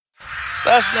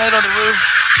Last night on the roof,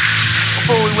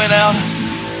 before we went out,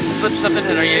 I slipped something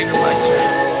in our Jägermeister.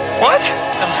 What?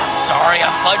 I'm sorry, I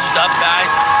fudged up,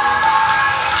 guys.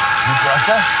 You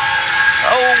drugged us?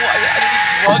 Oh, I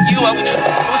didn't drug you. I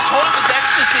was told it was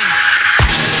ecstasy.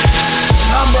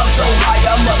 I'm up so high,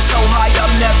 I'm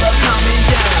never coming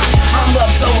down. I'm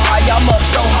up so high, I'm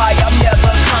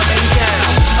never coming down.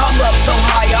 I'm up so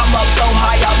high,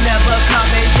 I'm never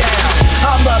coming down.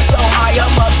 I'm up so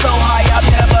high, I'm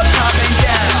never coming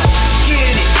down.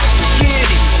 Get it,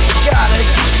 gotta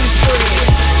get this bread.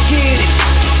 Get it,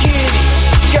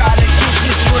 gotta get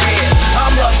this bread.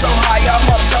 I'm up so high,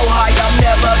 I'm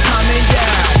never coming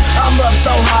down. I'm up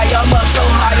so high, I'm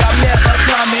never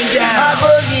coming down. I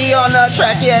boogie on the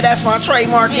track, yeah, that's my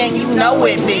trademark, and you know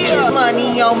it, bitches.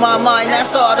 Money on my mind,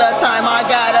 that's all the time. I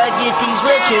gotta get these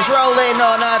riches. Rolling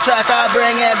on the track, I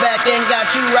bring it back and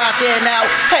got you rocking out.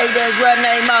 Haters run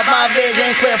name out my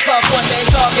vision clear, fuck what they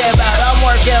talking about. I'm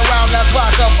working round the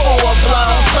clock, a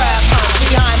full-blown trap house.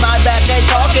 Behind my back, they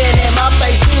talking in my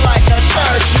face, be like a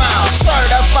church mouse.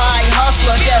 Certified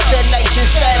hustler, destination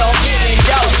set on getting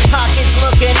dope. Pockets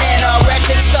looking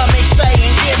anorexic, stomach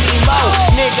saying give me more.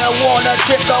 Nigga wanna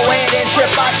trip, go ahead and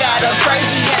trip, I got a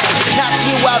crazy game. Knock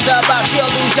you out the box,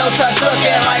 you'll lose your touch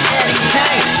looking like Eddie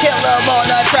Kane. Kill him on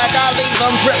the track, I leave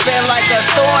him dripping like a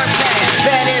storm can.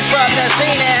 Vanish from the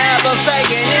scene and have him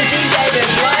saying, is he David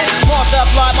Blaine?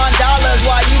 Multiply my dollars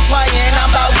while you playing,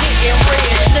 I'm about getting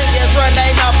rich. Niggas run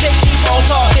they mouth, they keep on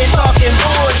talking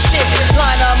bullshit.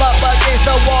 Line them up against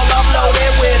the wall, I'm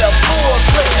loaded with a full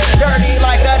clip. Dirty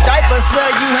like a diaper,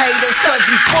 smell you haters cause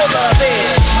you full of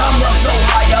it. I'm up so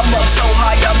high, I'm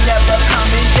never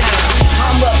coming down.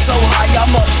 I'm up so high,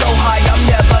 I'm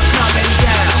never coming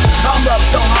down. I'm up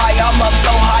so high, I'm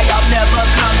never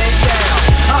coming down.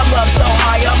 I'm up so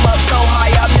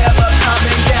high, I'm never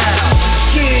coming down.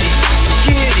 Get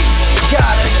it,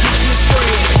 gotta get this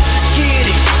bread. Get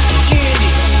it,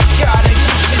 gotta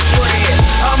get this bread.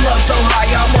 I'm up so high,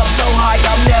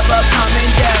 I'm never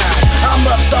coming down. I'm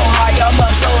up so high,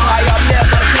 I'm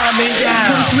never coming down.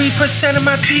 3% of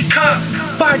my teacup,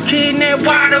 vodka in that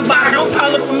water bottle. No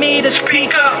problem for me to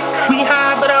speak up. We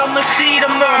high, but I'ma see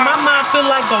them more. My mind feel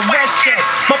like a rest check.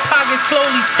 My pocket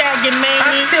slowly staggering, man.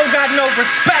 I still got no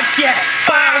respect yet.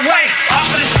 Fire away, off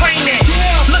of this plane then.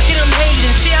 Look at them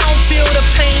hating. See, I don't feel the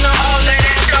pain of all of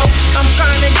that though. I'm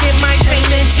trying to get my chain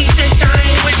and teeth to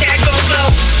shine with that go glow.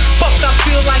 Fuck, I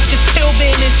feel like this pill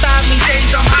been inside me.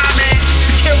 Days I'm high, man.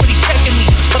 Security checking me,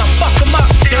 but I fuck them up.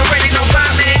 They already know why,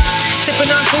 man.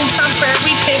 Sipping on booze, I'm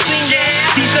very pimping, yeah.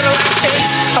 These are the last days.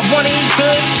 I wanna eat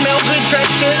good, smell good, dress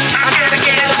good. I gotta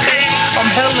get hella paid. I'm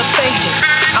hella faded.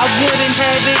 I wouldn't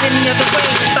have it any other way.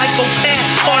 Psychopath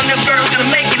on the verge of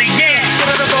making it, yeah. Get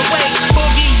out of my way.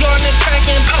 Boogie on the track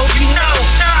and hope you know.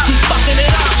 We fucking it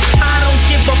up.